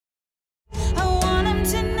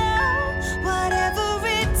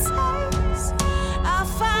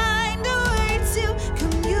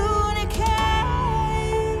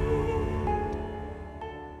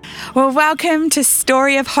Well, welcome to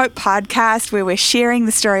Story of Hope podcast, where we're sharing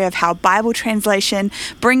the story of how Bible translation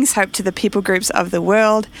brings hope to the people groups of the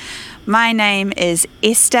world. My name is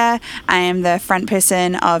Esther. I am the front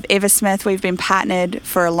person of Eversmith. We've been partnered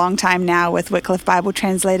for a long time now with Wycliffe Bible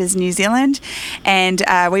Translators New Zealand, and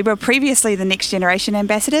we were previously the Next Generation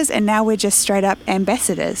ambassadors, and now we're just straight up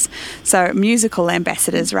ambassadors, so musical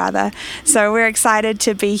ambassadors rather. So we're excited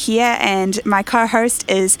to be here, and my co-host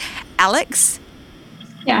is Alex.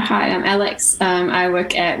 Yeah, hi, I'm Alex. I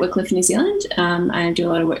work at Wycliffe New Zealand. I do a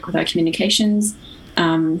lot of work with our communications.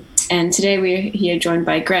 And today we're here joined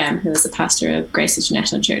by Graham, who is the pastor of Grace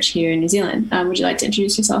International Church here in New Zealand. Would you like to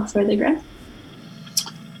introduce yourself further, Graham?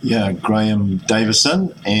 Yeah, Graham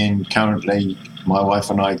Davison, and currently my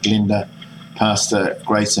wife and I, Glenda, pastor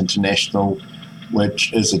Grace International,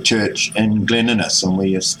 which is a church in Glen Innes, and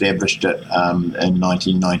we established it in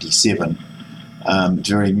 1997.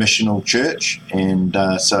 Very missional church, and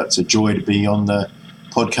so it's a joy to be on the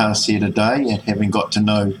podcast here today, and having got to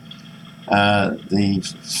know the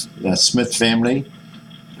Smith family,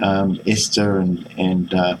 Esther and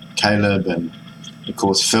Caleb, and of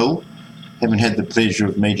course Phil. Haven't had the pleasure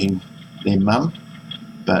of meeting their mum,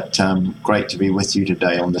 but great to be with you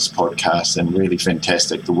today on this podcast, and really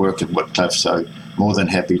fantastic the work at Wycliffe. So more than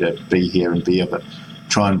happy to be here and be able to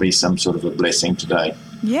try and be some sort of a blessing today.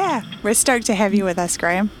 Yeah, we're stoked to have you with us,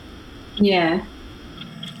 Graham. Yeah.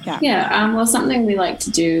 Well, something we like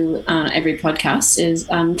to do on every podcast is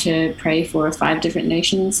to pray for 5 different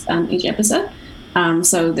nations each episode.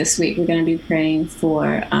 So this week we're going to be praying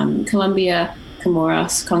for Colombia,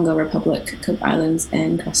 Comoros, Congo Republic, Cook Islands,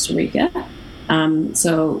 and Costa Rica.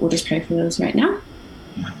 So we'll just pray for those right now.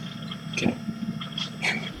 Okay.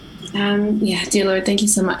 Dear Lord, thank you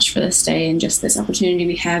so much for this day and just this opportunity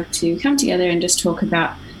we have to come together and just talk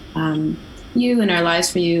about you and our lives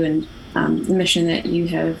for you, and the mission that you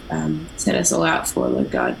have set us all out for, Lord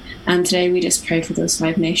God. Today we just pray for those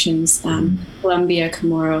 5 nations, Colombia,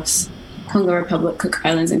 Comoros, Congo Republic, Cook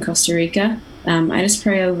Islands, and Costa Rica. I just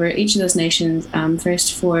pray over each of those nations,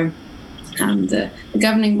 first for the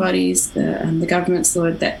governing bodies, the governments,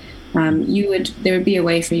 Lord, that there would be a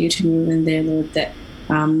way for you to move in there, Lord, that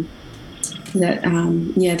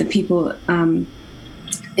the people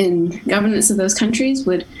in governance of those countries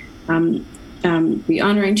would be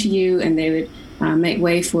honoring to you, and they would make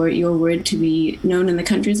way for your word to be known in the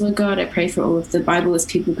countries, Lord God. I pray for all of the Bibleless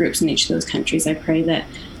people groups in each of those countries. I pray that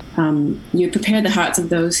you prepare the hearts of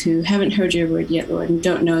those who haven't heard your word yet, Lord, and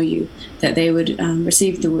don't know you, that they would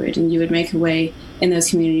receive the word, and you would make a way in those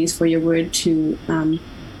communities for your word to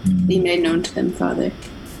be made known to them, Father.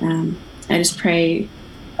 I just pray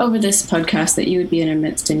over this podcast that you would be in our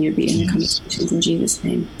midst, and you would be in the conversations, in Jesus'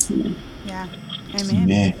 name. Amen. Yeah. Amen.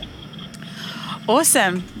 Amen.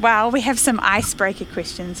 Awesome. Well, we have some icebreaker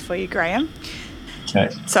questions for you, Graham. Okay.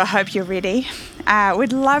 So I hope you're ready.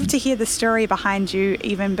 We'd love to hear the story behind you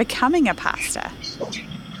even becoming a pastor.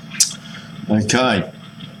 Okay.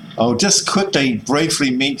 I'll just briefly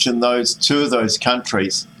mention 2 of those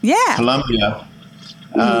countries. Yeah. Colombia.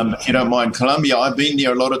 If you don't mind, Colombia, I've been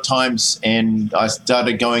there a lot of times, and I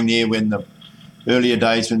started going there when the earlier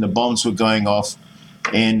days when the bombs were going off,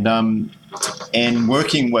 and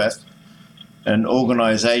working with an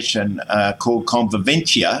organization called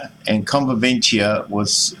Convivencia, and Convivencia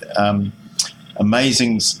was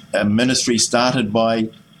amazing ministry started by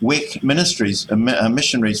WEC Ministries,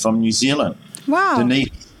 missionaries from New Zealand. Wow.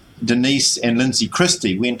 Denise and Lindsay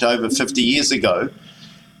Christie went over 50 years ago,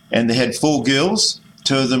 and they had 4 girls.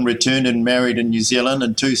 2 of them returned and married in New Zealand,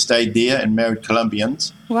 and 2 stayed there and married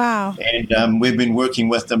Colombians. Wow. And we've been working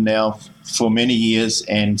with them now for many years,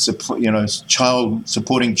 and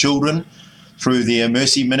supporting children through their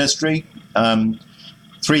mercy ministry.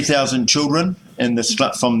 3,000 children from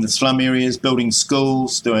the slum areas, building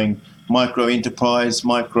schools, doing micro enterprise,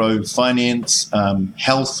 micro finance,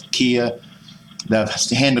 health care. They've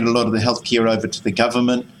handed a lot of the health care over to the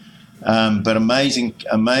government. But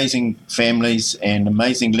amazing families and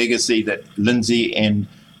amazing legacy that Lindsay and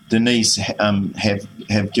Denise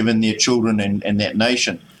have given their children and that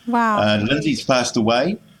nation. Wow. Lindsay's passed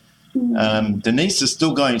away. Denise is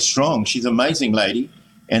still going strong. She's an amazing lady.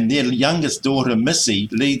 And their youngest daughter, Missy,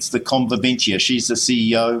 leads the Convivencia. She's the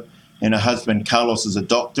CEO, and her husband, Carlos, is a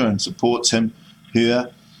doctor and supports her.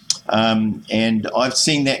 And I've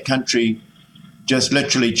seen that country just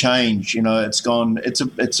literally change.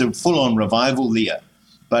 It's a full-on revival there,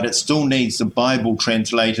 but it still needs the Bible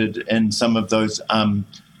translated in some of those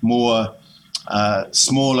more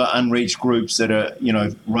smaller unreached groups that are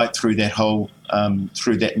right through that whole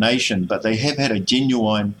through that nation. But they have had a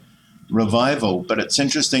genuine revival. But it's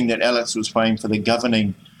interesting that Alex was praying for the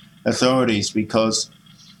governing authorities, because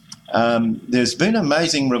there's been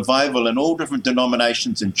amazing revival in all different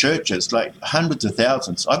denominations and churches, like hundreds of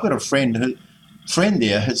thousands. I've got a friend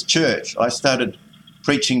there, his church. I started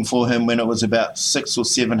preaching for him when it was about 600 or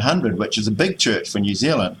 700, which is a big church for New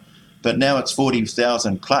Zealand, but now it's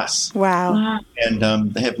 40,000 plus. Wow.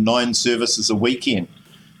 And they have 9 services a weekend.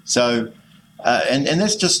 So, and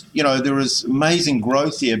that's just, there is amazing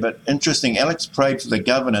growth there, but interesting. Alex prayed for the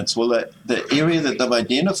governance. Well, the area that they've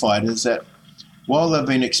identified is that while they've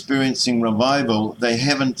been experiencing revival, they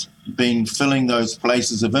haven't been filling those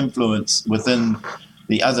places of influence within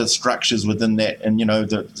the other structures within that. And,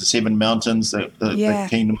 the 7 mountains,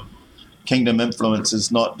 the kingdom influence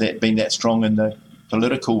has not been that strong in the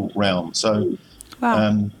political realm. So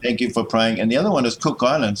thank you for praying. And the other one is Cook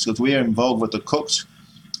Islands, because we're involved with the Cooks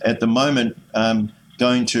at the moment,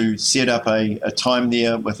 going to set up a time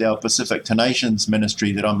there with our Pacific to Nations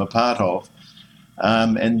ministry that I'm a part of.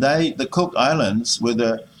 And the Cook Islanders were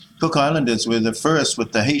the first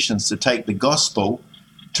with the Tahitians to take the gospel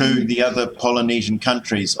to the other Polynesian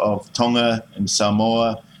countries of Tonga and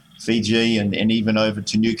Samoa, Fiji, and even over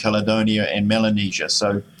to New Caledonia and Melanesia.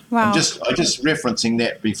 So I'm just referencing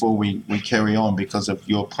that before we carry on, because of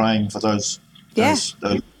your praying for those That's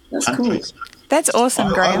countries. Cool. That's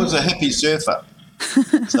awesome, Graham. I was a hippie surfer.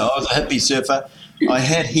 I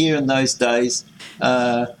had hair in those days.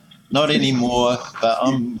 Not anymore, but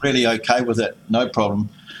I'm really okay with it, no problem.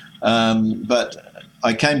 But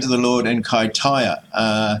I came to the Lord in Kaitaia.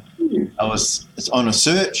 I was on a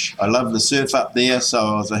search. I love the surf up there, so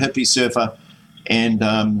I was a hippie surfer. And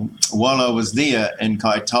while I was there in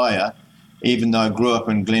Kaitaia, even though I grew up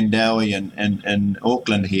in Glendowie and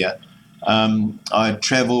Auckland here, I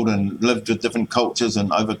travelled and lived with different cultures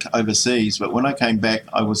and overseas. But when I came back,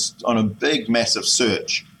 I was on a big, massive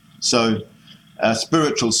search. So a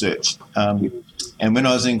spiritual search. And when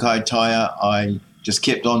I was in Kaitaia, I just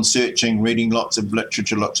kept on searching, reading lots of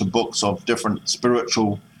literature, lots of books of different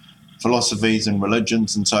spiritual philosophies and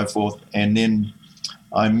religions and so forth. And then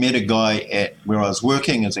I met a guy at where I was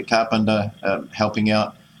working as a carpenter, helping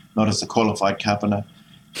out, not as a qualified carpenter.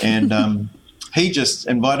 And he just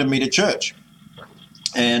invited me to church,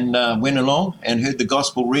 and went along and heard the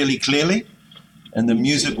gospel really clearly in the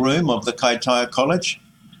music room of the Kaitaia College,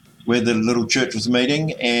 where the little church was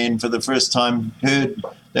meeting, and for the first time heard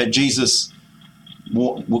that Jesus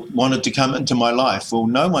wanted to come into my life. Well,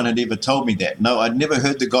 no one had ever told me that. No, I'd never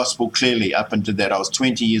heard the gospel clearly up until that. I was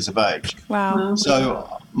 20 years of age. Wow.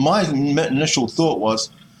 So my initial thought was,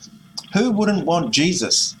 who wouldn't want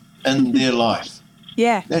Jesus in their life?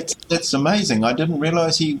 Yeah. That's amazing. I didn't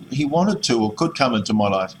realise he wanted to or could come into my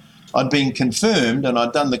life. I'd been confirmed and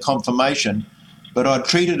I'd done the confirmation, but I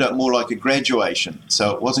treated it more like a graduation.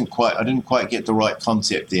 So I didn't quite get the right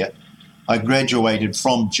concept there. I graduated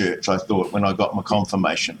from church, I thought, when I got my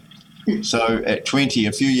confirmation. So at 20,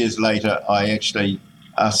 a few years later, I actually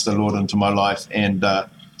asked the Lord into my life, and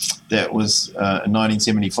that was in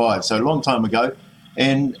 1975, so a long time ago.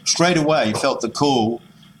 And straight away felt the call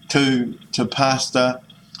to pastor,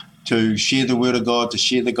 to share the word of God, to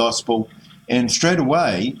share the gospel. And straight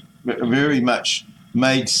away, very much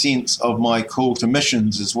made sense of my call to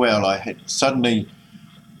missions as well. I had suddenly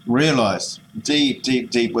realised deep, deep,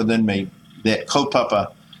 deep within me that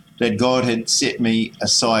kaupapa, that God had set me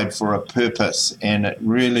aside for a purpose, and it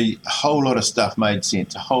really, a whole lot of stuff made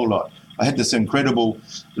sense, a whole lot. I had this incredible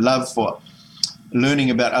love for learning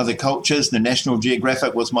about other cultures. The National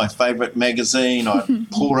Geographic was my favourite magazine. I'd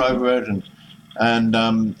pore over it,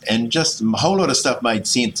 and just a whole lot of stuff made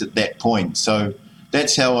sense at that point. So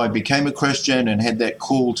that's how I became a Christian and had that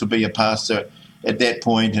call to be a pastor at that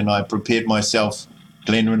point, and I prepared myself.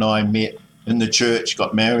 Glenda and I met in the church,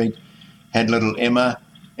 got married, had little Emma,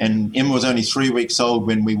 and Emma was only 3 weeks old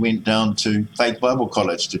when we went down to Faith Bible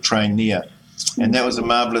College to train there. And that was a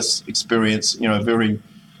marvellous experience, very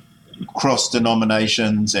cross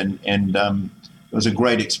denominations, and it was a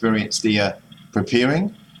great experience there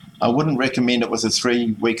preparing. I wouldn't recommend it with a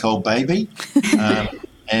 3-week-old baby,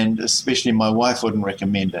 and especially my wife wouldn't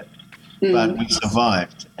recommend it. But we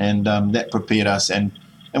survived, and that prepared us, and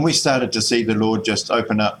we started to see the Lord just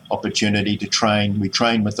open up opportunity to train. We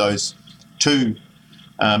trained with those two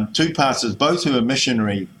pastors, both who are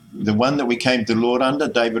missionary. The one that we came to the Lord under,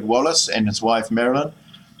 David Wallace, and his wife Marilyn,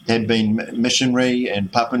 had been missionary in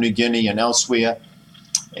Papua New Guinea and elsewhere.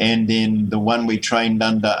 And then the one we trained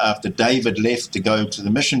under after David left to go to the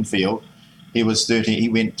mission field, he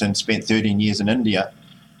went and spent 13 years in India.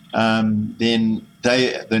 Then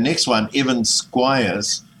the next one, Evan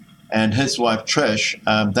Squires, and his wife Trish,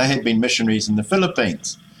 they had been missionaries in the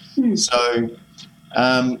Philippines. So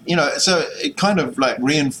So it kind of like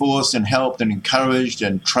reinforced and helped and encouraged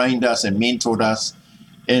and trained us and mentored us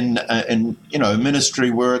in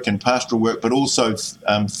ministry work and pastoral work, but also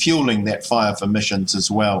fueling that fire for missions as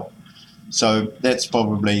well. So that's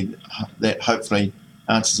probably that. Hopefully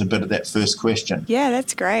answers a bit of that first question. Yeah,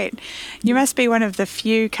 that's great. You must be one of the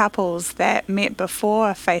few couples that met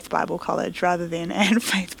before Faith Bible College rather than at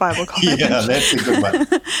Faith Bible College. Yeah, that's a good one.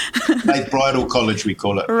 Faith Bridal College, we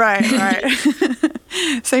call it. Right.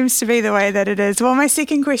 Seems to be the way that it is. Well, my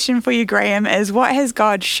second question for you, Graham, is what has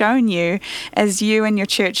God shown you as you and your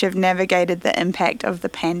church have navigated the impact of the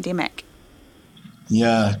pandemic?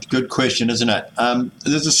 Yeah, good question, isn't it?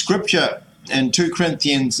 There's a scripture in 2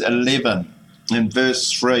 Corinthians 11 in verse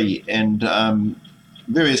 3 and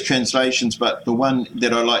various translations, but the one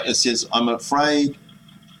that I like, it says, I'm afraid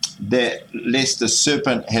that lest the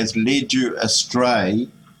serpent has led you astray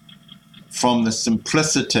from the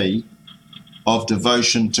simplicity of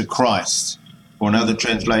devotion to Christ, or another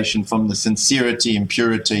translation, from the sincerity and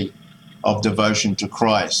purity of devotion to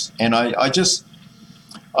Christ. And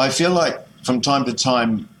I feel like from time to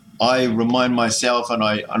time I remind myself and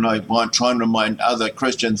I might try and remind other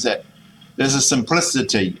Christians that there's a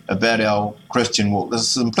simplicity about our Christian walk. There's a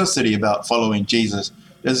simplicity about following Jesus.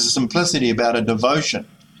 There's a simplicity about a devotion.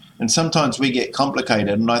 And sometimes we get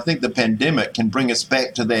complicated, and I think the pandemic can bring us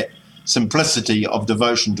back to that simplicity of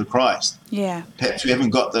devotion to Christ. Yeah. Perhaps we haven't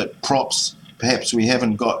got the props. Perhaps we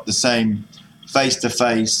haven't got the same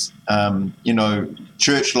face-to-face,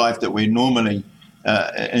 church life that we normally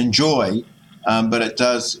enjoy, but it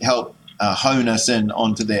does help hone us in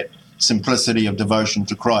onto that simplicity of devotion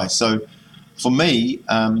to Christ. So for me,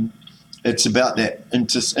 it's about that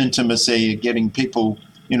intimacy, getting people,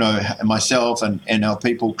 myself and our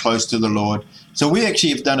people close to the Lord. So we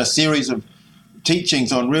actually have done a series of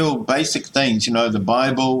teachings on real basic things, the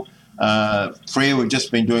Bible, prayer. We've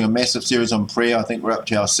just been doing a massive series on prayer. I think we're up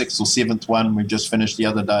to our 6th or 7th one. We've just finished the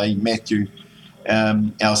other day. Matthew,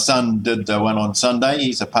 our son, did the one on Sunday.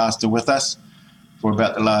 He's a pastor with us for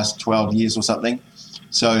about the last 12 years or something.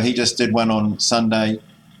 So he just did one on Sunday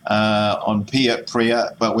on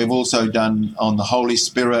prayer, but we've also done on the Holy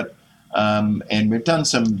Spirit, and we've done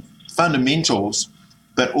some fundamentals,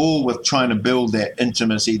 but all with trying to build that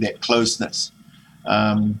intimacy, that closeness.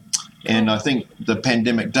 And I think the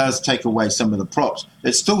pandemic does take away some of the props.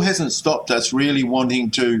 It still hasn't stopped us really wanting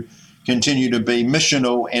to continue to be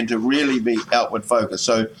missional and to really be outward focused.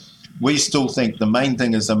 So we still think the main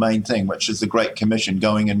thing is the main thing, which is the Great Commission,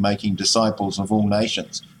 going and making disciples of all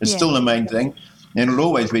nations. It's still the main thing, and it'll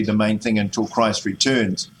always be the main thing until Christ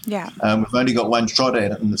returns. Yeah. We've only got one shot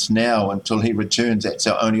at it, and it's now until he returns. That's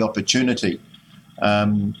our only opportunity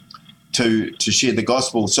to share the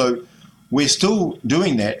gospel. So we're still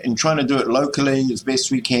doing that and trying to do it locally as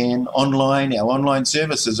best we can, online. Our online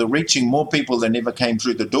services are reaching more people than ever came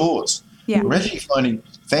through the doors. Yeah. We're actually finding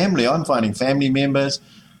family. I'm finding family members,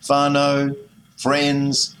 whānau,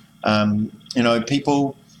 friends,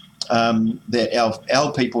 people that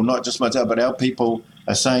our people, not just myself, but our people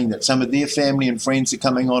are saying that some of their family and friends are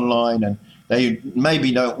coming online, and they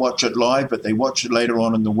maybe don't watch it live, but they watch it later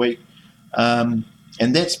on in the week. And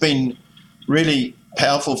that's been really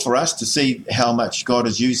powerful for us to see how much God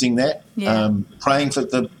is using that, praying for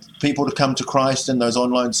the people to come to Christ in those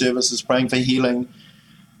online services, praying for healing,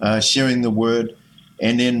 sharing the word.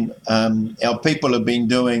 And then our people have been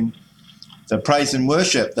doing the praise and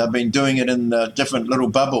worship. They've been doing it in the different little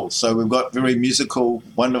bubbles. So we've got very musical,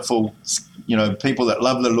 wonderful, people that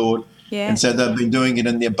love the Lord. Yeah. And so they've been doing it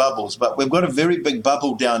in their bubbles. But we've got a very big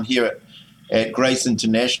bubble down here at Grace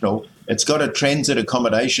International. It's got a transit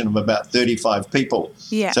accommodation of about 35 people.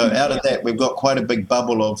 Yeah. So out of that, we've got quite a big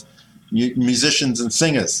bubble of musicians and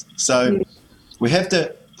singers. So we have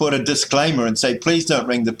to put a disclaimer and say, please don't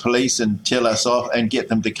ring the police and tell us off and get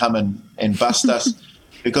them to come and bust us,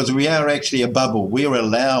 because we are actually a bubble. We're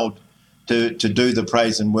allowed to do the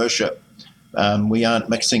praise and worship. We aren't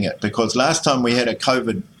mixing it, because last time we had a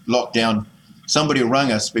COVID lockdown, somebody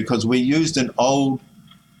rang us because we used an old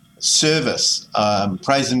service,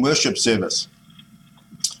 praise and worship service,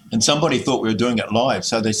 and somebody thought we were doing it live,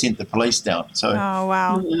 so they sent the police down. So oh,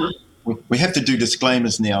 wow. We have to do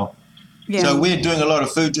disclaimers now. Yeah. So we're doing a lot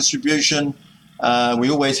of food distribution. We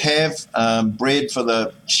always have bread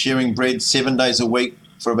sharing bread 7 days a week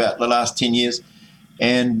for about the last 10 years,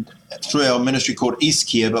 and through our ministry called East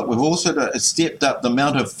Care. But we've also stepped up the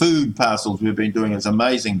amount of food parcels we've been doing. It's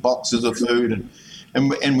amazing, boxes of food,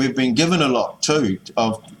 and we've been given a lot too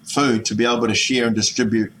of food to be able to share and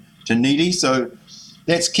distribute to needy. So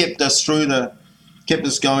that's kept us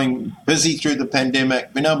going busy through the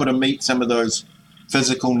pandemic, been able to meet some of those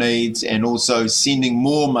physical needs, and also sending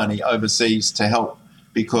more money overseas to help,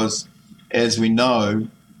 because as we know,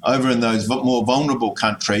 over in those more vulnerable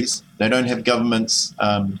countries, they don't have governments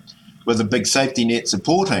with a big safety net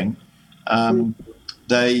supporting.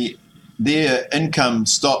 Their income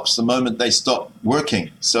stops the moment they stop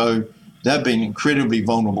working. So they've been incredibly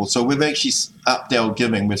vulnerable. So we've actually upped our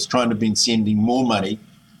giving. We've been sending more money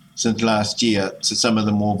since last year to some of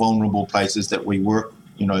the more vulnerable places that we work,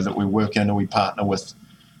 in, and we partner with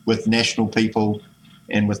national people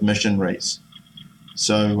and with missionaries.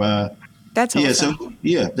 So that's awesome.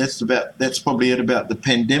 That's probably it about the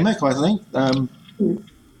pandemic, I think.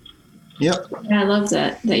 Yep. Yeah, I love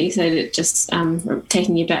that you said it, just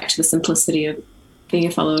taking you back to the simplicity of being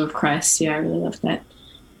a follower of Christ. Yeah, I really love that.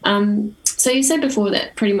 So you said before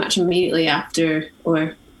that pretty much immediately after,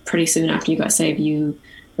 or pretty soon after you got saved, you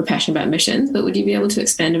were passionate about missions, but would you be able to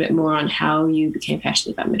expand a bit more on how you became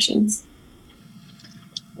passionate about missions?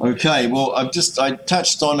 Okay, well, I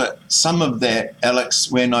touched on it, some of that,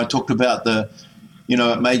 Alex, when I talked about it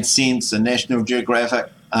made sense, the National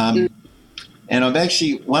Geographic. And I've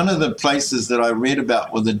actually, one of the places that I read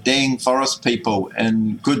about were the Dang Forest people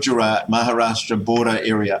in Gujarat, Maharashtra border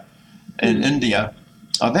area in India.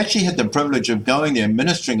 I've actually had the privilege of going there and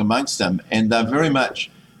ministering amongst them, and they're very much,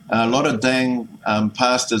 a lot of Dang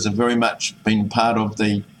pastors have very much been part of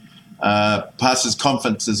the pastors'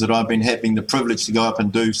 conferences that I've been having the privilege to go up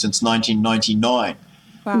and do since 1999.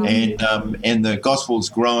 Wow. And the gospel's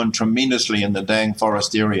grown tremendously in the Dang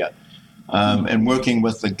Forest area. And working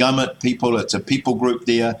with the Gummit people, it's a people group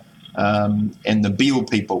there, and the Beel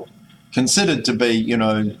people, considered to be,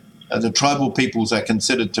 the tribal peoples are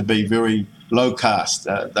considered to be very low caste.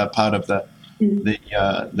 They're part of the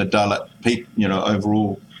Dalit people,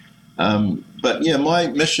 overall. But yeah, my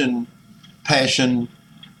mission passion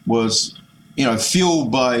was, fueled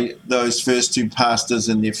by those first two pastors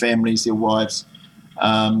and their families, their wives,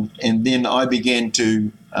 and then I began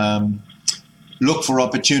to look for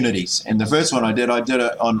opportunities. And the first one I did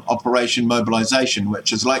it on Operation Mobilization,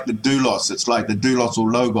 which is like the doulos. It's like the doulos or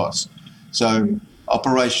logos. So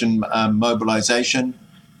Operation Mobilization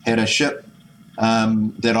had a ship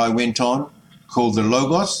that I went on called the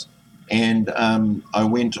Logos, and I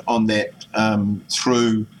went on that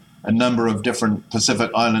through a number of different Pacific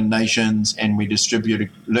Island nations, and we distributed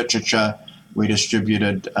literature, we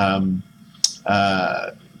distributed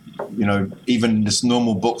even just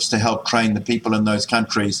normal books to help train the people in those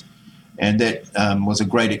countries. And that was a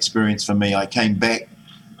great experience for me. I came back,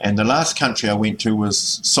 and the last country I went to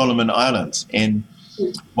was Solomon Islands. And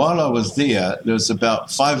while I was there was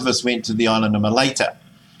about 5 of us went to the island of Malaita.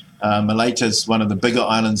 Malaita is one of the bigger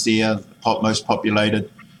islands there, most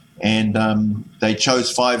populated. And they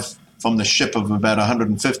chose 5 from the ship of about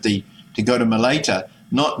 150 to go to Malaita,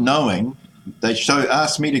 not knowing,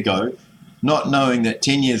 asked me to go, not knowing that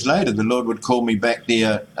 10 years later the Lord would call me back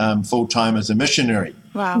there full-time as a missionary.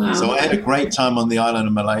 Wow. So I had a great time on the island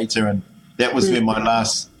of Malaita, and that was where my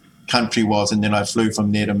last country was, and then I flew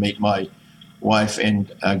from there to meet my wife and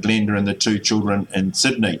Glenda and the 2 children in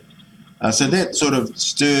Sydney. So that sort of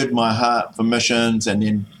stirred my heart for missions,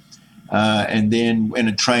 and then when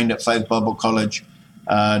I trained at Faith Bible College,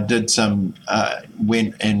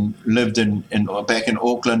 went and lived back in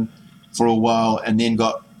Auckland for a while, and then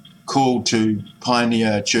got called to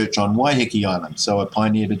pioneer a church on Waiheke Island. So I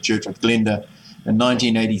pioneered a church with Glenda in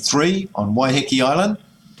 1983 on Waiheke Island,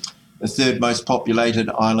 the 3rd most populated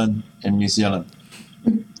island in New Zealand.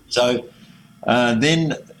 So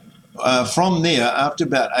then from there, after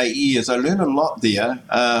about 8 years, I learned a lot there,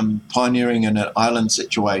 pioneering in an island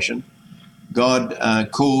situation. God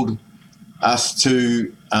called us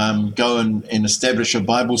to go and establish a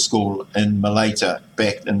Bible school in Malaita,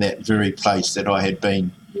 back in that very place that I had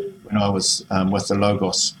been when I was with the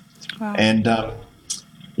Logos. Wow. And,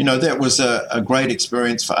 that was a great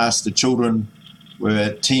experience for us. The children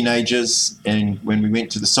were teenagers, and when we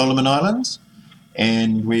went to the Solomon Islands,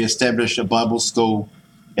 and we established a Bible school,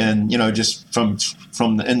 and just from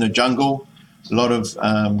in the jungle, a lot of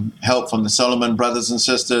help from the Solomon brothers and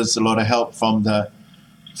sisters, a lot of help from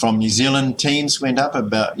New Zealand teams went up,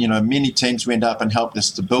 many teams went up and helped us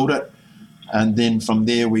to build it. And then from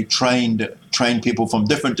there we trained people from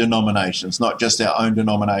different denominations, not just our own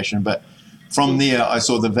denomination, but from there I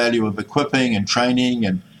saw the value of equipping and training,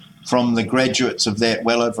 and from the graduates of that,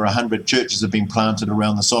 well over 100 churches have been planted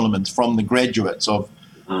around the Solomons from the graduates of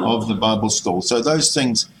the Bible school. So those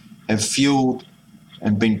things have fueled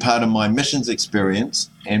and been part of my missions experience.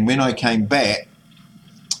 And when I came back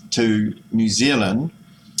to New Zealand,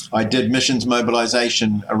 I did missions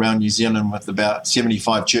mobilization around New Zealand with about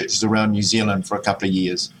 75 churches around New Zealand for a couple of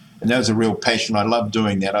years. And that was a real passion. I love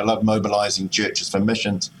doing that. I love mobilizing churches for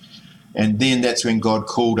missions. And then that's when God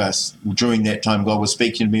called us. During that time, God was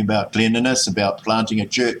speaking to me about cleanliness, about planting a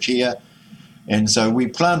church here. And so we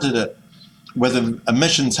planted it with a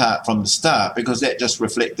missions heart from the start, because that just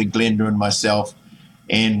reflected Glenda and myself.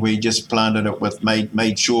 And we just planted it with,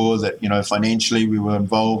 made sure that, financially we were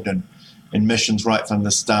involved in missions right from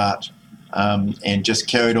the start, and just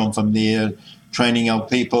carried on from there, training our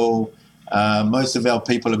people. Most of our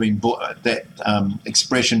people have been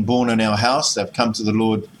expression born in our house. They've come to the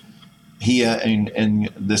Lord here in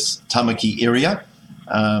this Tamaki area.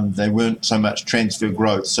 They weren't so much transfer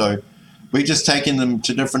growth. So we've just taken them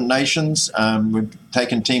to different nations. We've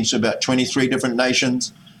taken teams to about 23 different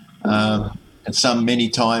nations, and some many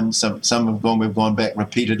times. Some we've gone back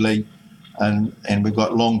repeatedly, and we've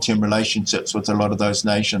got long-term relationships with a lot of those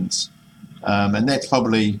nations. And that's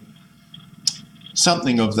probably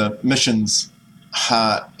something of the missions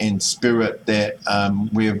heart and spirit that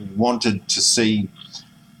we've wanted to see.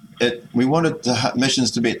 We wanted the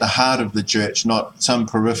missions to be at the heart of the church, not some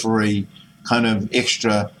periphery kind of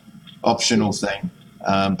extra optional thing,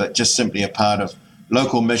 but just simply a part of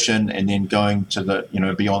local mission, and then going to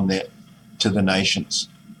the, beyond that to the nations.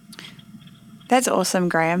 That's awesome,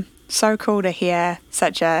 Graham. So cool to hear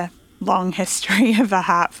such a long history of a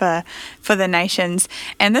heart for the nations.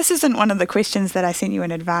 And this isn't one of the questions that I sent you in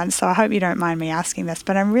advance, so I hope you don't mind me asking this,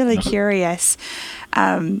 but I'm really curious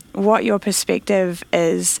what your perspective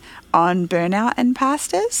is on burnout in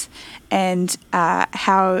pastors, and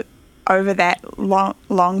how over that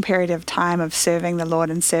long period of time of serving the Lord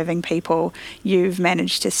and serving people, you've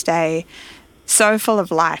managed to stay so full of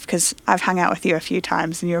life, because I've hung out with you a few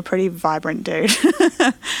times and you're a pretty vibrant dude.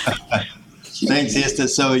 Thanks, Esther.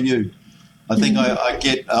 So are you. I think I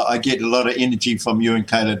get a lot of energy from you and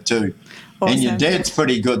Caleb too. Awesome. And your dad's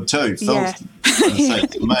pretty good too. Phil, yeah.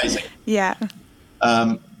 It's amazing. Yeah.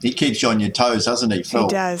 He keeps you on your toes, doesn't he, Phil? He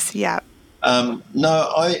does, yeah.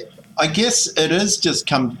 No, I guess it is just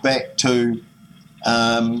come back to,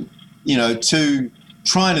 to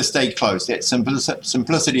trying to stay close, that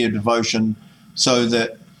simplicity of devotion, so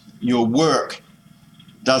that your work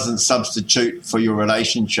doesn't substitute for your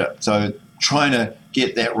relationship. So trying to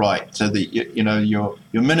get that right, so that your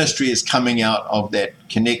ministry is coming out of that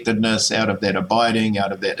connectedness, out of that abiding,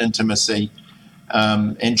 out of that intimacy,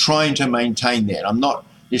 and trying to maintain that. I'm not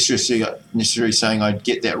necessarily saying I'd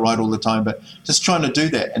get that right all the time, but just trying to do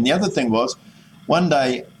that. And the other thing was, one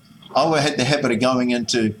day I had the habit of going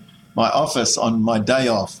into my office on my day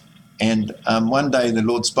off, and one day the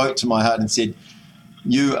Lord spoke to my heart and said,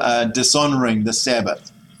 "You are dishonoring the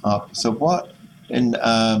Sabbath." So what? And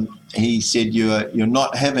he said, "You're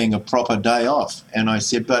not having a proper day off." And I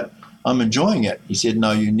said, "But I'm enjoying it." He said,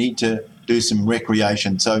 "No, you need to do some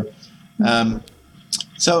recreation." So it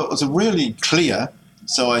was really clear.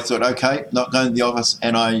 So I thought, okay, not going to the office,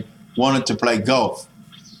 and I wanted to play golf.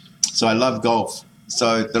 So I love golf.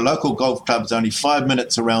 So the local golf club's only 5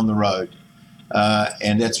 minutes around the road,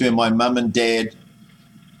 and that's where my mum and dad,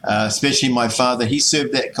 especially my father, he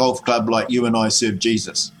served that golf club like you and I serve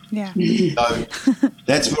Jesus. Yeah. So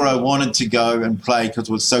that's where I wanted to go and play, because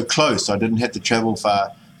it was so close. I didn't have to travel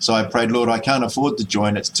far. So I prayed, "Lord, I can't afford to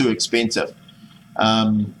join. It's too expensive."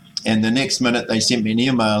 And the next minute they sent me an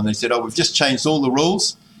email and they said, "Oh, we've just changed all the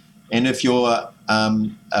rules. And if you're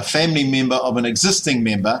a family member of an existing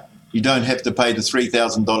member, you don't have to pay the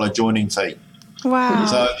 $3,000 joining fee." Wow.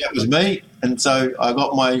 So that was me. And so I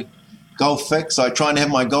got my golf fix. I try and have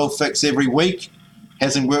my golf fix every week.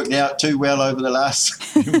 Hasn't worked out too well over the last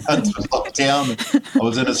few months with lockdown. I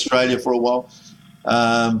was in Australia for a while.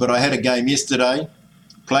 But I had a game yesterday,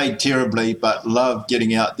 played terribly, but loved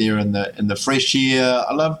getting out there in the fresh air.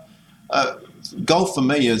 I love golf. For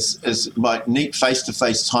me is like neat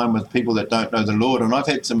face-to-face time with people that don't know the Lord. And I've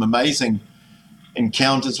had some amazing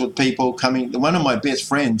encounters with people coming. One of my best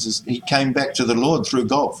friends, he came back to the Lord through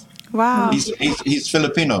golf. Wow. He's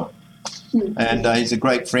Filipino, and he's a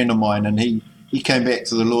great friend of mine, and he came back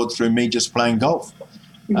to the Lord through me just playing golf.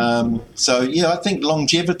 So I think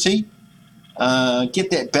longevity, get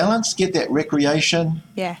that balance, get that recreation.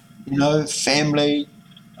 Yeah. Family.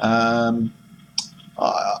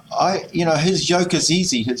 His yoke is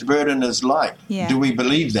easy, his burden is light. Yeah. Do we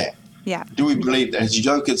believe that? Yeah. Do we believe that his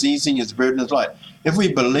yoke is easy, his burden is light? If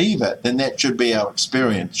we believe it, then that should be our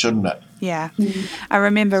experience, shouldn't it? Yeah. I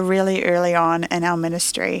remember really early on in our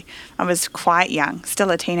ministry, I was quite young,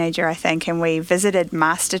 still a teenager, I think, and we visited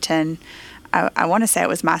Masterton. I want to say it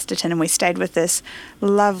was Masterton, and we stayed with this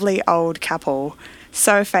lovely old couple,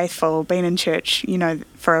 so faithful, been in church,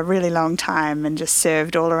 for a really long time, and just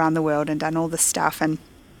served all around the world and done all this stuff. And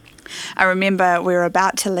I remember we were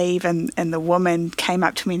about to leave and the woman came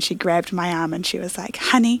up to me and she grabbed my arm and she was like,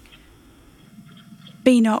 honey,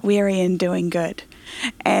 be not weary in doing good.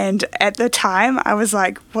 And at the time I was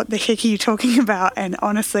like, what the heck are you talking about? And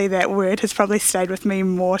honestly, that word has probably stayed with me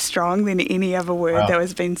more strong than any other word that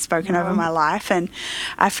was been spoken over my life. And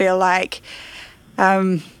I feel like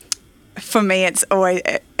for me, it's always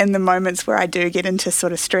in the moments where I do get into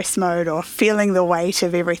sort of stress mode or feeling the weight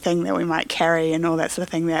of everything that we might carry and all that sort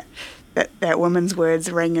of thing, that woman's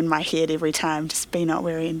words ring in my head every time. Just be not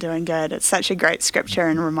weary in doing good. It's such a great scripture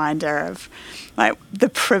and reminder of like the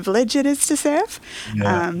privilege it is to serve.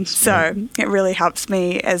 So it really helps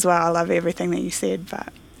me as well. I love everything that you said,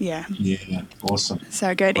 but yeah. Yeah, awesome.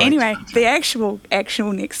 So good. Great. Anyway, the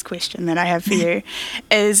actual next question that I have for you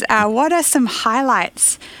is what are some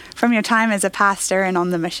highlights from your time as a pastor and on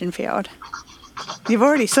the mission field? You've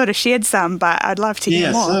already sort of shared some, but I'd love to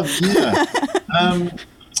hear more.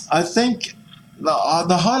 I think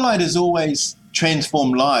the highlight is always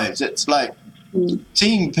transform lives. It's like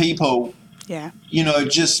seeing people,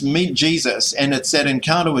 just meet Jesus, and it's that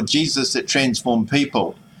encounter with Jesus that transforms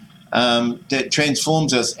people, that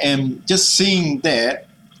transforms us. And just seeing that,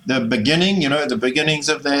 the beginnings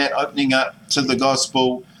of that, opening up to the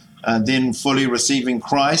gospel, then fully receiving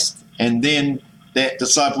Christ, and then that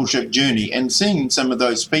discipleship journey, and seeing some of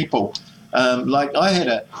those people. Like I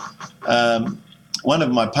had one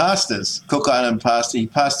of my pastors, Cook Island pastor, he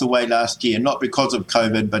passed away last year, not because of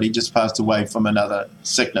COVID, but he just passed away from another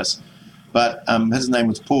sickness. But his name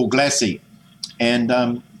was Paul Glassy.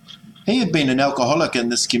 And he had been an alcoholic in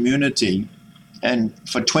this community, and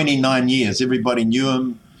for 29 years, everybody knew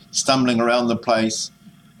him, stumbling around the place,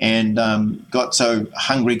 and got so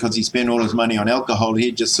hungry because he spent all his money on alcohol,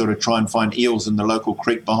 he'd just sort of try and find eels in the local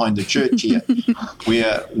creek behind the church here,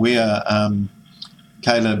 where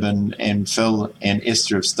Caleb and Phil and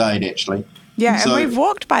Esther have stayed, actually. Yeah, so, and we've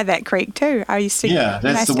walked by that creek too. I used to. Yeah,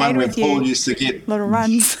 that's the one where Paul used to get little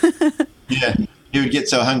runs. Yeah, he would get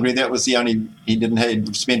so hungry. That was the only, he didn't have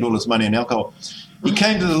to spend all his money on alcohol. He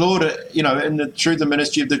came to the Lord, through the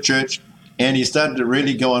ministry of the church, and he started to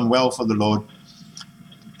really go on well for the Lord.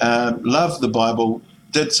 Loved the Bible,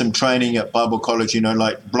 did some training at Bible college,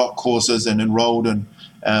 like block courses, and enrolled in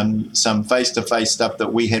some face-to-face stuff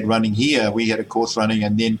that we had running here. We had a course running,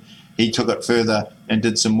 and then he took it further and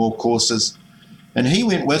did some more courses. And he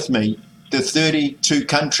went with me to 32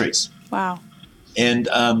 countries. Wow. And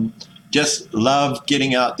just loved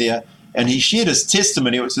getting out there. And he shared his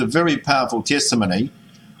testimony. It was a very powerful testimony,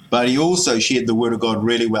 but he also shared the Word of God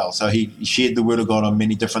really well. So he shared the Word of God on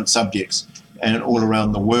many different subjects and all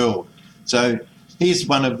around the world. So he's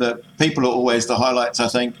one of the people who are always the highlights, I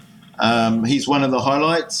think. He's one of the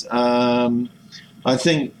highlights. I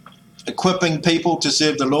think equipping people to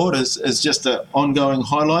serve the Lord is just an ongoing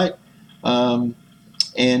highlight. Like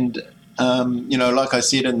I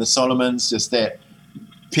said in the Solomons, just that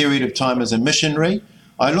period of time as a missionary.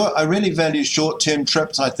 I really value short-term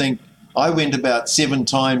trips. I think I went about 7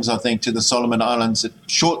 times, to the Solomon Islands at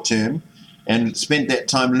short-term, and spent that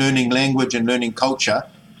time learning language and learning culture,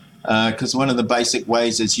 because one of the basic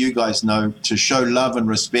ways, as you guys know, to show love and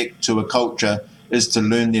respect to a culture is to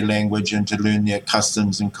learn their language and to learn their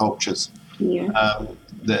customs and cultures,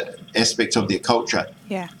 the aspects of their culture.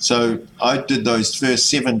 Yeah. So I did those first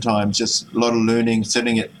 7 times, just a lot of learning,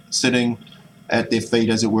 sitting at their feet,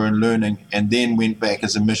 as it were, and learning, and then went back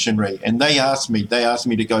as a missionary. And they asked me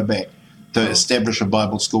to go back to establish a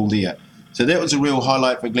Bible school there. So that was a real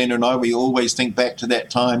highlight for Glenda and I. We always think back to that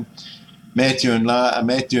time. Matthew and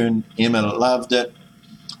Emma loved it.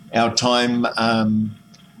 Our time other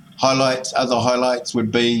highlights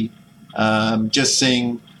would be just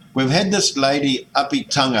seeing, we've had this lady,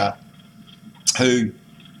 Apitanga,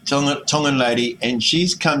 Tongan lady, and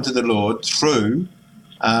she's come to the Lord through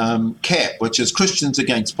CAP, which is Christians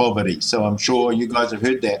Against Poverty. So I'm sure you guys have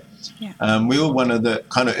heard that. Yeah. We were one of the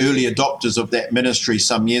kind of early adopters of that ministry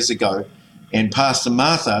some years ago. And Pastor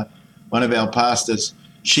Martha, one of our pastors,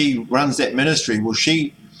 she runs that ministry. Well,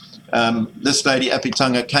 this lady,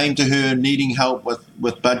 Apitanga, came to her needing help with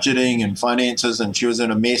budgeting and finances, and she was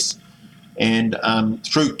in a mess. And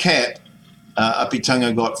through CAP,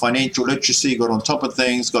 Apitanga got financial literacy, got on top of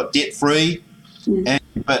things, got debt-free.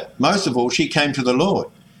 But most of all, she came to the Lord.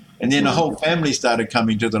 And then the whole family started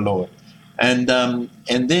coming to the Lord. And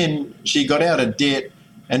then she got out of debt.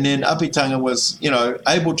 And then Apitanga was,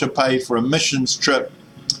 able to pay for a missions trip,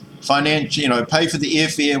 pay for the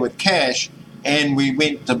airfare with cash, and we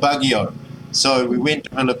went to Baguio. So we went to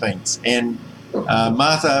the Philippines. And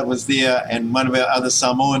Martha was there, and one of our other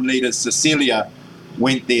Samoan leaders, Cecilia,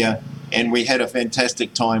 went there, and we had a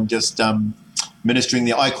fantastic time just ministering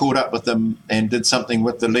there. I caught up with them and did something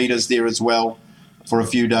with the leaders there as well for a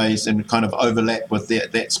few days and kind of overlapped with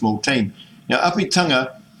that small team. Now,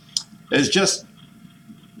 Apitanga is just,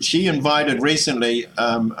 she invited recently,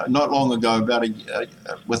 not long ago,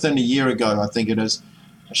 within a year ago, I think it is,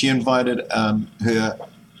 she invited her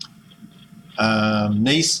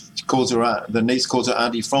niece, the niece calls her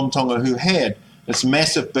auntie from Tonga, who had this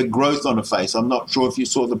massive big growth on her face. I'm not sure if you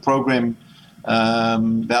saw the program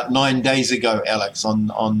about 9 days ago, Alex, on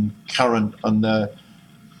the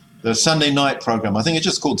Sunday night program. I think it's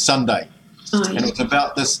just called Sunday. Oh, yeah. And it's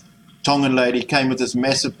about this Tongan lady came with this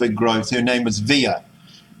massive big growth. Her name was Via.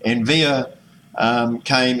 And Via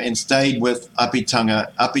came and stayed with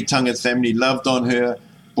Apitanga. Apitanga's family loved on her,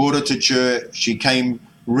 brought her to church. She came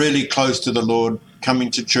really close to the Lord, coming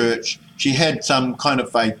to church. She had some kind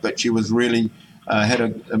of faith, but she was really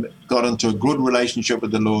got into a good relationship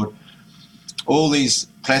with the Lord. All these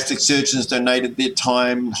plastic surgeons donated their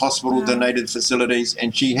time, hospital donated facilities,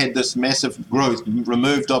 and she had this massive growth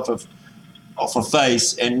removed off her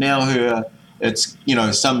face, and now it's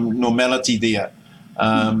some normality there,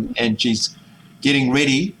 and she's getting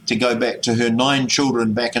ready to go back to her 9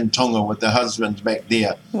 children back in Tonga with their husbands back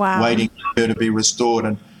there, waiting for her to be restored.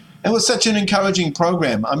 And it was such an encouraging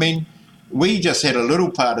program. I mean, we just had a little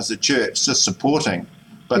part as a church, just supporting,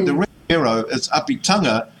 but the real hero is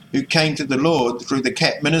Apitanga, who came to the Lord through the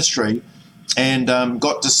CAP ministry and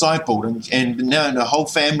got discipled, and now the whole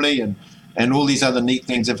family and all these other neat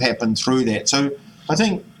things have happened through that. So I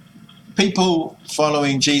think people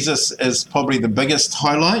following Jesus is probably the biggest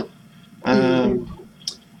highlight.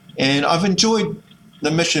 And I've enjoyed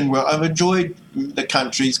the mission work. I've enjoyed the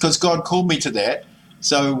countries because God called me to that.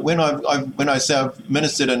 So when I say I've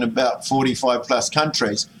ministered in about 45 plus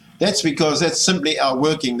countries, that's because that's simply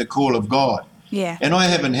outworking the call of God. Yeah. And I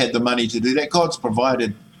haven't had the money to do that. God's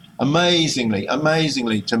provided amazingly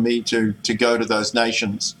to me to go to those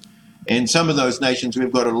nations. And some of those nations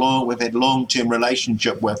we've had long-term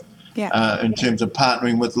relationship with, in terms of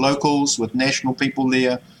partnering with locals, with national people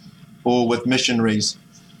there, or with missionaries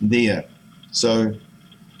there. So,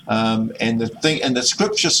 and the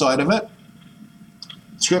scripture side of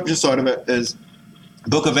it is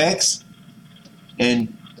Book of Acts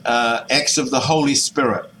and Acts of the Holy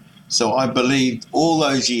Spirit. So I believed all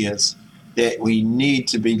those years that we need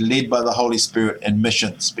to be led by the Holy Spirit in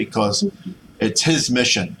missions because it's His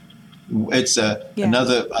mission. It's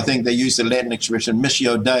another, I think they use the Latin expression,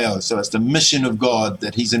 missio Deo. So it's the mission of God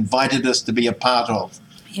that He's invited us to be a part of.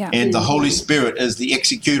 Yeah. And the Holy Spirit is the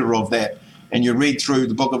executor of that. And you read through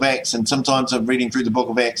the Book of Acts, and sometimes I'm reading through the Book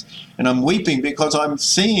of Acts, and I'm weeping because I'm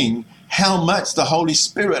seeing how much the Holy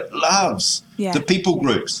Spirit loves the people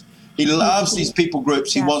groups. He loves these people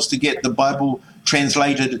groups. He wants to get the Bible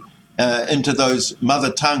translated into those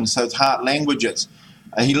mother tongues, those heart languages.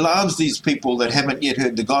 He loves these people that haven't yet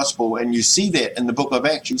heard the gospel, and you see that in the Book of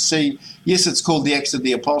Acts. You see, yes, it's called the Acts of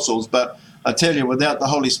the Apostles, but I tell you, without the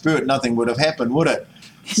Holy Spirit, nothing would have happened, would it?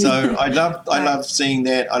 So I love seeing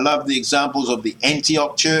that. I love the examples of the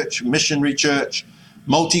Antioch church, missionary church,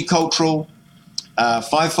 multicultural,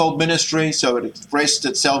 fivefold ministry. So it expressed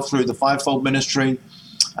itself through the fivefold ministry.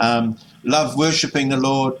 Love worshiping the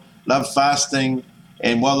Lord, love fasting.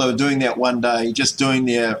 And while they were doing that one day, just doing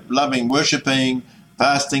their loving, worshiping,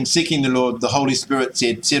 fasting, seeking the Lord, the Holy Spirit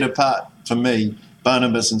said, set apart for me,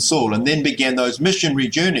 Barnabas and Saul. And then began those missionary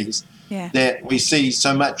journeys that we see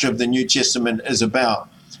so much of the New Testament is about.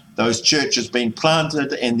 Those churches being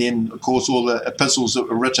planted, and then, of course, all the epistles that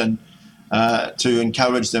were written to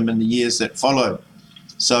encourage them in the years that followed.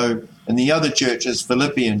 So, and the other church is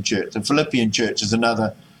Philippian church. The Philippian church is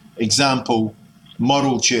another example,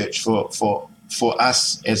 model church for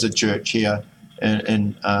us as a church here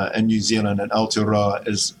in New Zealand, and Aotearoa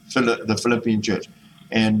is the Philippian church.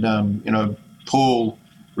 And, Paul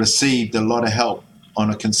received a lot of help on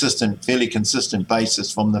a fairly consistent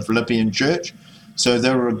basis from the Philippian church. So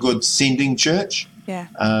they were a good sending church.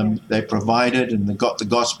 They provided and they got the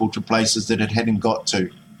gospel to places that it hadn't got to.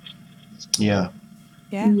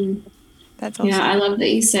 That's awesome. I love that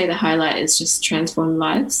you say the highlight is just transformed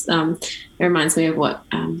lives. It reminds me of what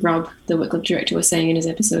Rob, the Wycliffe director, was saying in his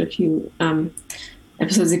episode a few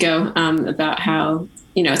episodes ago about how,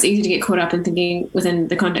 it's easy to get caught up in thinking within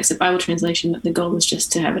the context of Bible translation that the goal is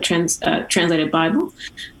just to have a translated Bible,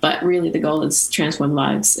 but really the goal is transform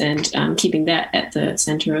lives, and keeping that at the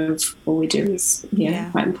center of what we do is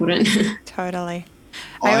quite important. Totally.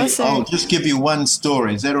 I'll just give you one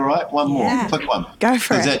story. Is that all right? One more, quick one. Go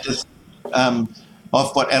for it. Is that just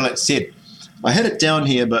off what Alex said? I had it down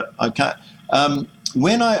here, but I can't.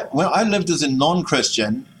 When I lived as a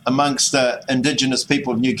non-Christian amongst the indigenous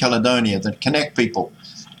people of New Caledonia, the Kanak people.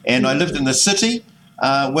 And I lived in the city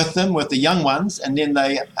with them, with the young ones, and then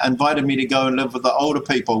they invited me to go and live with the older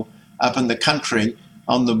people up in the country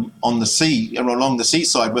on the sea, along the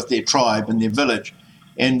seaside with their tribe and their village.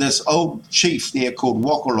 And this old chief there called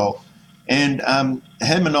Wakolo, and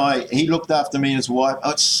him and he looked after me and his wife.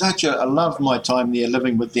 I loved my time there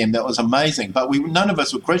living with them. That was amazing. But none of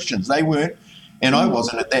us were Christians. They weren't, and I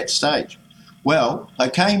wasn't at that stage. Well, I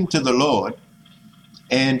came to the Lord,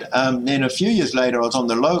 and then a few years later I was on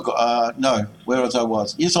the Logos. On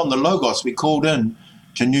the Logos. We called in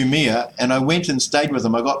to Noumea, and I went and stayed with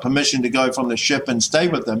him. I got permission to go from the ship and stay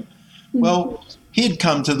with him. Well, he'd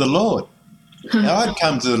come to the Lord. Now, I'd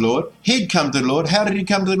come to the Lord. He'd come to the Lord. How did he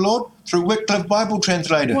come to the Lord? Through Wycliffe Bible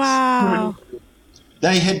translators. Wow.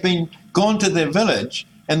 They had gone to their village,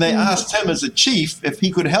 and they asked him as a chief if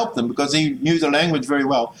he could help them because he knew the language very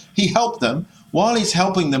well. He helped them. While he's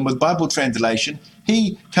helping them with Bible translation,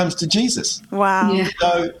 he comes to Jesus. Wow. Yeah.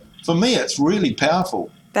 So for me, it's really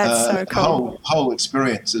powerful. That's so cool. The whole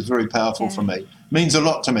experience is very powerful for me. Means a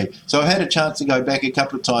lot to me. So I had a chance to go back a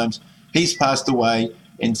couple of times. He's passed away,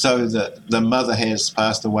 and so the mother has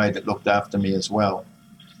passed away that looked after me as well.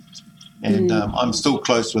 And I'm still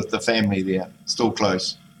close with the family there, still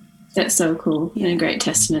close. That's so cool and a great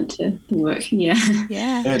testament to the work. Yeah.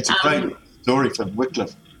 Yeah. It's a great story for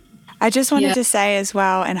Wycliffe. I just wanted to say as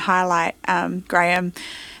well and highlight, Graham,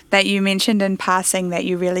 that you mentioned in passing that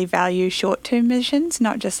you really value short-term missions,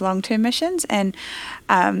 not just long-term missions. And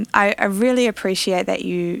I really appreciate that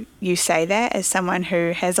you say that as someone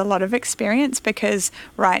who has a lot of experience, because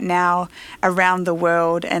right now around the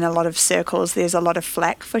world in a lot of circles, there's a lot of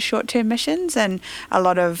flack for short-term missions and a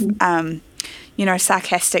lot of,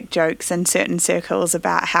 sarcastic jokes in certain circles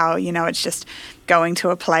about how, it's just going to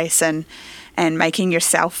a place and making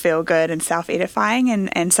yourself feel good and self-edifying.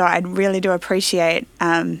 And so I really do appreciate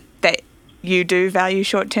that you do value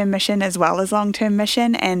short-term mission as well as long-term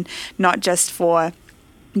mission, and not just for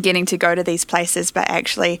getting to go to these places, but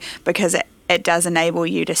actually because it does enable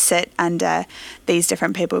you to sit under these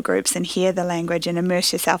different people groups and hear the language and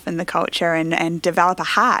immerse yourself in the culture and develop a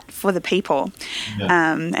heart for the people.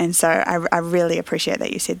 Yeah. And so I really appreciate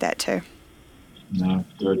that you said that too. No,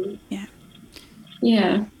 good. Yeah.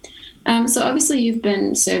 Yeah. So obviously you've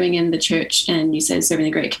been serving in the church, and you said serving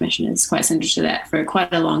the Great Commission is quite central to that for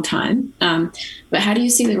quite a long time. But how do you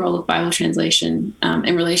see the role of Bible translation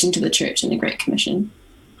in relation to the church and the Great Commission?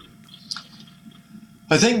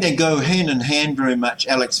 I think they go hand in hand very much,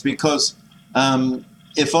 Alex, because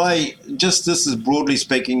this is broadly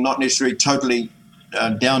speaking, not necessarily totally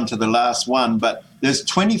down to the last one, but there's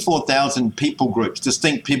 24,000 people groups,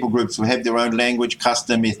 distinct people groups who have their own language,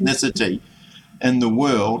 custom, ethnicity in the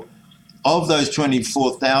world. Of those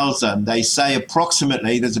 24,000, they say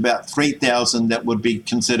approximately there's about 3,000 that would be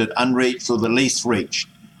considered unreached or the least reached,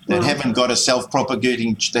 that haven't got a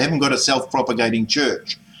self-propagating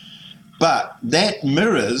church. But that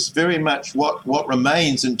mirrors very much what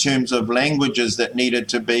remains in terms of languages that needed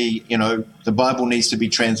to be, the Bible needs to be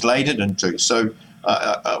translated into. So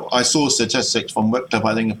I saw statistics from Wycliffe,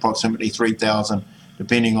 I think approximately 3,000,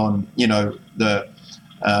 depending on,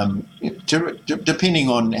 depending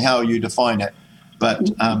on how you define it, but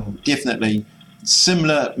definitely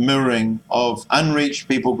similar mirroring of unreached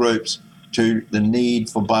people groups to the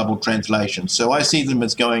need for Bible translation. So I see them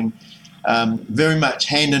as going very much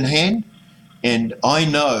hand in hand, and I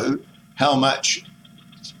know how much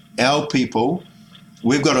our people,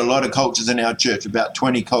 we've got a lot of cultures in our church, about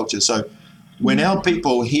 20 cultures. So when our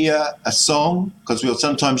people hear a song, because we'll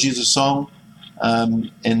sometimes use a song,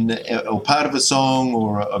 or part of a song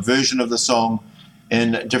or a version of the song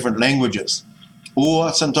in different languages.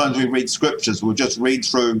 Or sometimes we read scriptures. We'll just read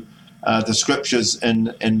through the scriptures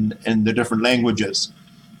in the different languages.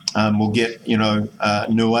 We'll get,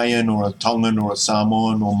 Niuean or a Tongan or a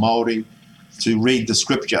Samoan or Māori to read the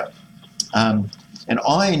scripture. And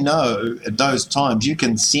I know at those times you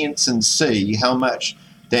can sense and see how much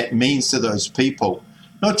that means to those people.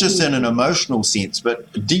 Not just in an emotional sense,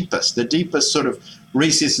 but the deepest sort of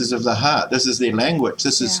recesses of the heart. This is their language.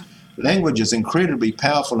 Language is incredibly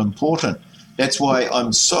powerful, important. That's why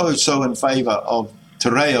I'm so in favour of te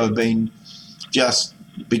reo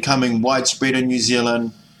becoming widespread in New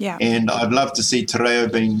Zealand. Yeah. And I'd love to see te reo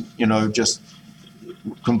being, just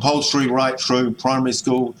compulsory right through primary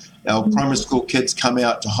school. Our primary school kids come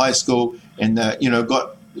out to high school and,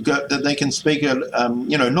 that they can speak, not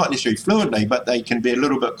necessarily fluently, but they can be a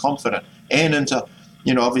little bit confident, and into,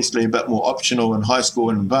 obviously a bit more optional in high school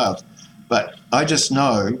and above. But I just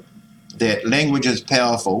know that language is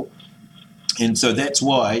powerful, and so that's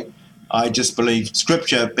why I just believe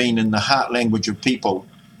Scripture, being in the heart language of people,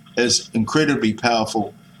 is incredibly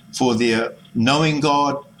powerful for their knowing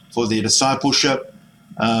God, for their discipleship,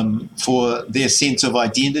 for their sense of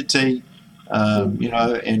identity,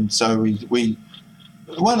 and so we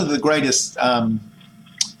one of the greatest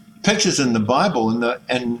pictures in the Bible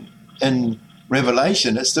in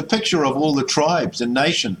Revelation, it's the picture of all the tribes and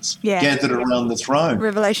nations gathered around the throne.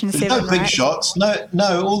 Revelation There's 7, no big right? shots.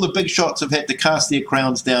 No, all the big shots have had to cast their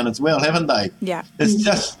crowns down as well, haven't they? Yeah. It's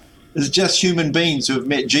just human beings who have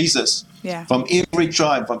met Jesus from every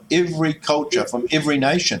tribe, from every culture, from every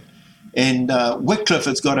nation. And Wycliffe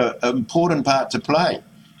has got an important part to play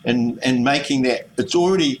in making that. It's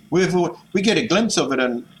already, we get a glimpse of it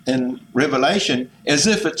in Revelation as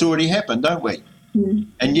if it's already happened, don't we? Mm.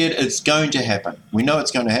 And yet it's going to happen. We know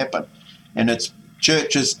it's going to happen. And it's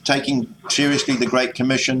churches taking seriously the Great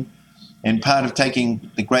Commission, and part of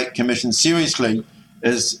taking the Great Commission seriously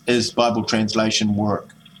is Bible translation work.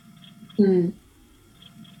 Mm.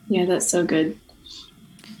 Yeah, that's so good.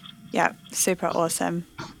 Yeah, super awesome.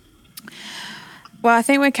 Well, I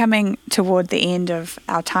think we're coming toward the end of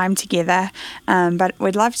our time together, but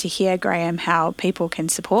we'd love to hear, Graham, how people can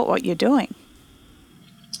support what you're doing.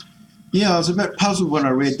 Yeah, I was a bit puzzled when I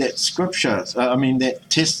read that scripture.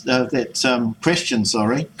 Question,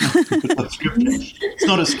 sorry. It's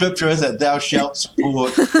not a scripture, is it? Thou shalt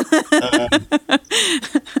support.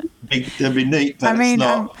 It'd be neat, but it's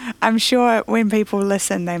not. I'm sure when people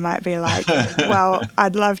listen, they might be like, well,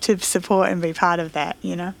 I'd love to support and be part of that,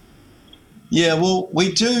 you know? Yeah, well,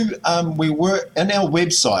 we do. We work in our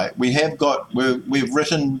website. We've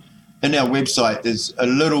written in our website. There's a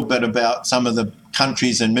little bit about some of the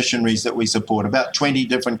countries and missionaries that we support. About 20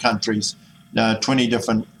 different countries, 20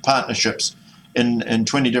 different partnerships in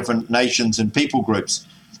 20 different nations and people groups.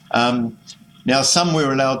 Now, some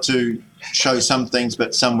we're allowed to show some things,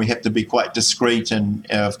 but some we have to be quite discreet, and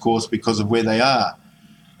of course, because of where they are.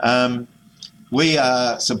 We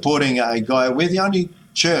are supporting a guy. We're the only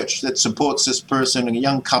church that supports this person, a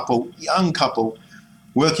young couple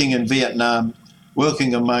working in Vietnam,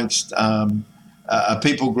 working amongst a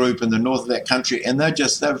people group in the north of that country, and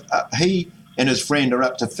he and his friend are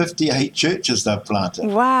up to 58 churches they've planted.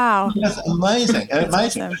 Wow. That's amazing.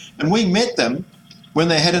 Awesome. And we met them when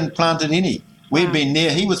they hadn't planted any. We'd been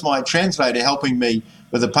there. He was my translator helping me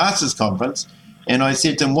with the pastors' conference, and I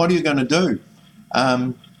said to him, what are you going to do?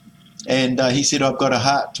 And he said, I've got a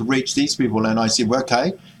heart to reach these people. And I said, well,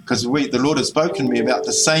 okay, because the Lord has spoken to me about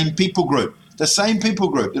the same people group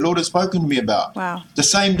the Lord has spoken to me about. Wow. The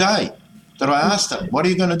same day that I asked him, what are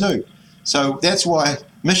you going to do? So that's why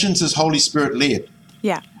missions is Holy Spirit led.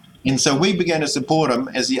 Yeah. And so we began to support him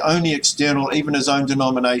as the only external, even his own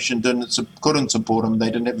denomination couldn't support him. They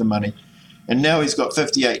didn't have the money. And now he's got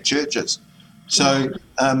 58 churches. So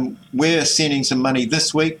we're sending some money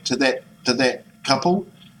this week to that couple.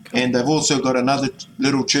 And they've also got another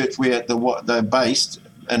little church where they're based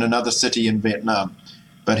in another city in Vietnam.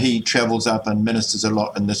 But he travels up and ministers a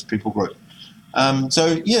lot in this people group.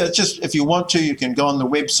 It's just, if you want to, you can go on the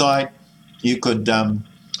website. You could,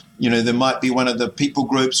 there might be one of the people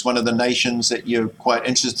groups, one of the nations that you're quite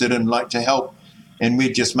interested in, like to help. And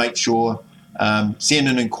we'd just make sure, send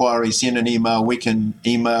an inquiry, send an email. We can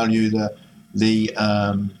email you the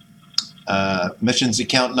missions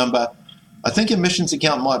account number. I think a missions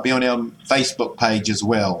account might be on our Facebook page as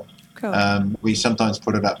well. Cool. We sometimes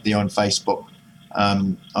put it up there on Facebook.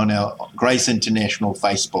 On our Grace International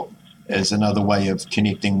Facebook is another way of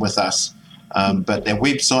connecting with us. But their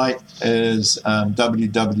website is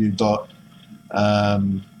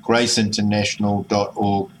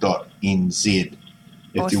www.graceinternational.org.nz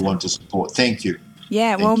if you want to support. Thank you.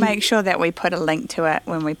 Yeah, we'll make sure that we put a link to it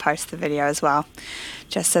when we post the video as well,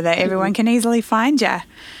 just so that everyone can easily find you.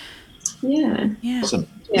 Yeah. Awesome.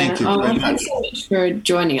 Yeah. Thank you very much. Thanks so much for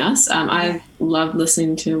joining us. I love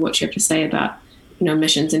listening to what you have to say about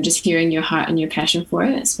missions and just hearing your heart and your passion for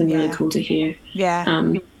it. It's been really cool to hear. Yeah.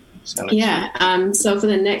 So for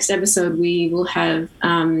the next episode, we will have,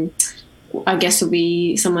 our guest will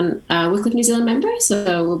be someone, Wycliffe New Zealand member.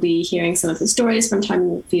 So we'll be hearing some of the stories from time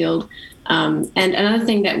in the field. And another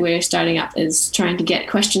thing that we're starting up is trying to get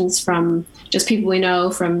questions from just people we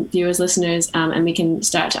know, from viewers, listeners, and we can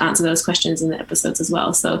start to answer those questions in the episodes as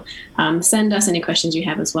well. So send us any questions you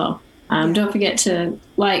have as well. Don't forget to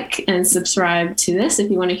like and subscribe to this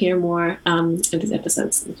if you want to hear more of these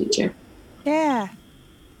episodes in the future. Yeah.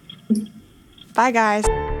 Bye, guys.